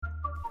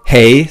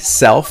Hey,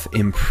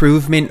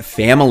 self-improvement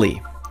family.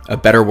 A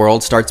better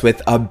world starts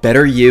with a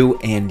better you,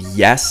 and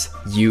yes,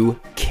 you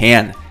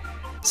can.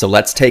 So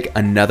let's take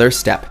another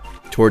step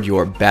toward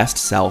your best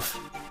self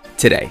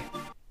today.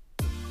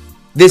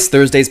 This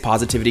Thursday's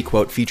positivity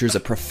quote features a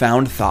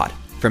profound thought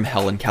from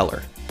Helen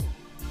Keller.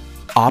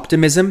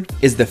 Optimism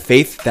is the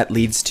faith that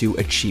leads to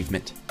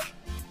achievement.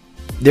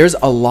 There's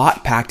a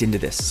lot packed into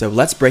this, so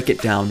let's break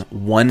it down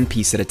one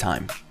piece at a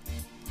time.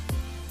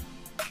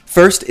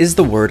 First is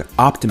the word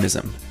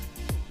optimism.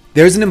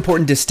 There's an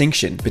important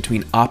distinction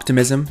between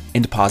optimism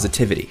and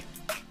positivity.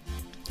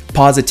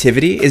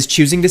 Positivity is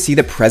choosing to see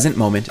the present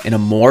moment in a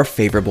more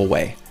favorable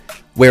way,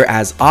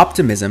 whereas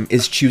optimism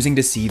is choosing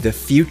to see the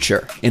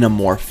future in a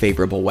more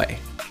favorable way.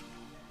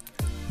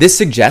 This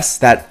suggests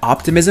that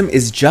optimism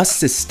is just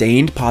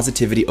sustained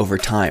positivity over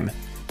time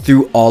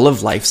through all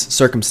of life's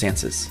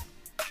circumstances.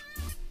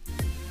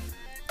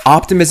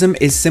 Optimism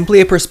is simply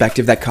a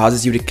perspective that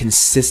causes you to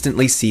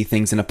consistently see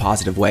things in a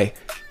positive way,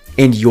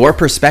 and your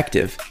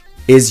perspective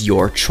is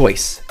your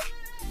choice.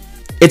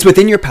 It's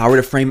within your power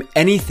to frame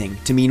anything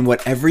to mean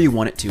whatever you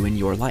want it to in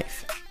your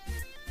life.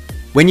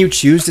 When you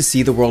choose to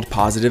see the world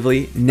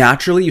positively,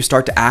 naturally you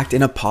start to act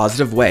in a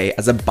positive way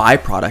as a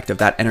byproduct of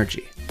that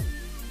energy.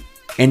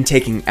 And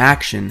taking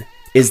action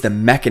is the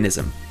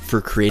mechanism for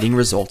creating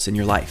results in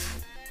your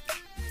life.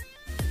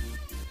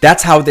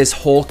 That's how this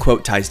whole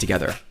quote ties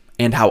together,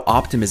 and how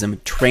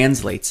optimism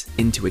translates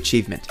into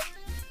achievement.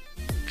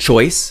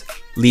 Choice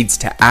leads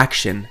to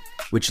action,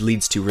 which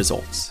leads to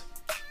results.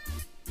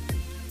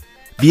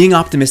 Being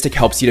optimistic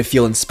helps you to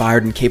feel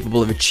inspired and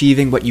capable of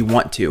achieving what you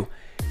want to,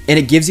 and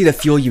it gives you the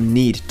fuel you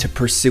need to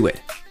pursue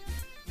it.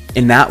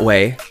 In that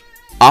way,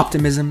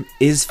 optimism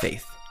is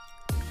faith.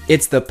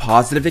 It's the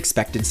positive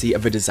expectancy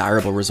of a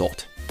desirable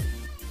result.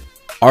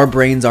 Our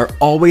brains are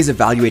always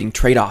evaluating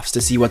trade-offs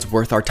to see what's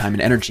worth our time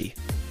and energy.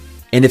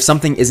 And if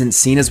something isn't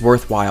seen as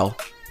worthwhile,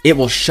 it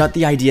will shut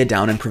the idea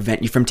down and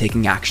prevent you from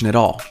taking action at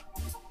all.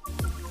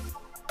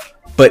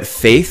 But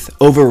faith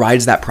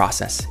overrides that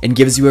process and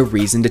gives you a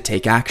reason to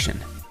take action.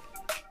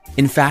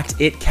 In fact,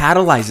 it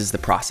catalyzes the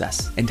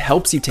process and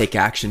helps you take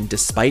action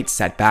despite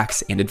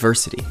setbacks and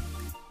adversity.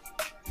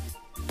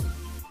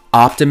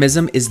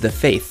 Optimism is the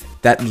faith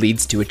that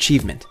leads to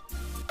achievement.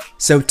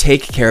 So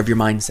take care of your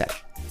mindset.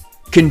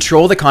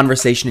 Control the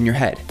conversation in your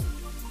head,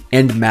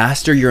 and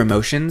master your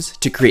emotions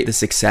to create the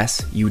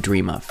success you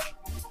dream of.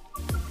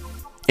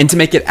 And to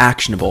make it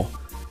actionable,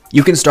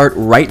 you can start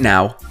right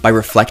now by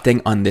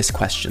reflecting on this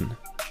question.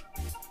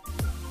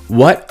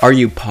 What are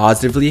you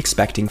positively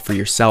expecting for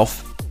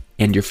yourself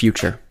and your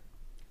future?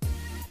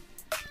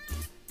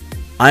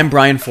 I'm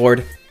Brian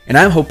Ford, and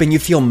I'm hoping you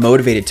feel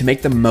motivated to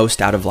make the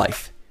most out of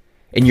life.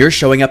 And you're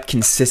showing up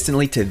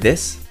consistently to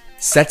this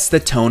sets the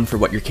tone for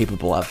what you're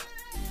capable of.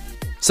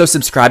 So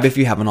subscribe if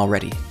you haven't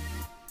already.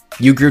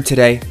 You grew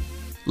today.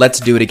 Let's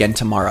do it again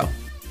tomorrow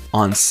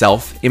on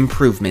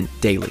Self-Improvement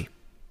Daily.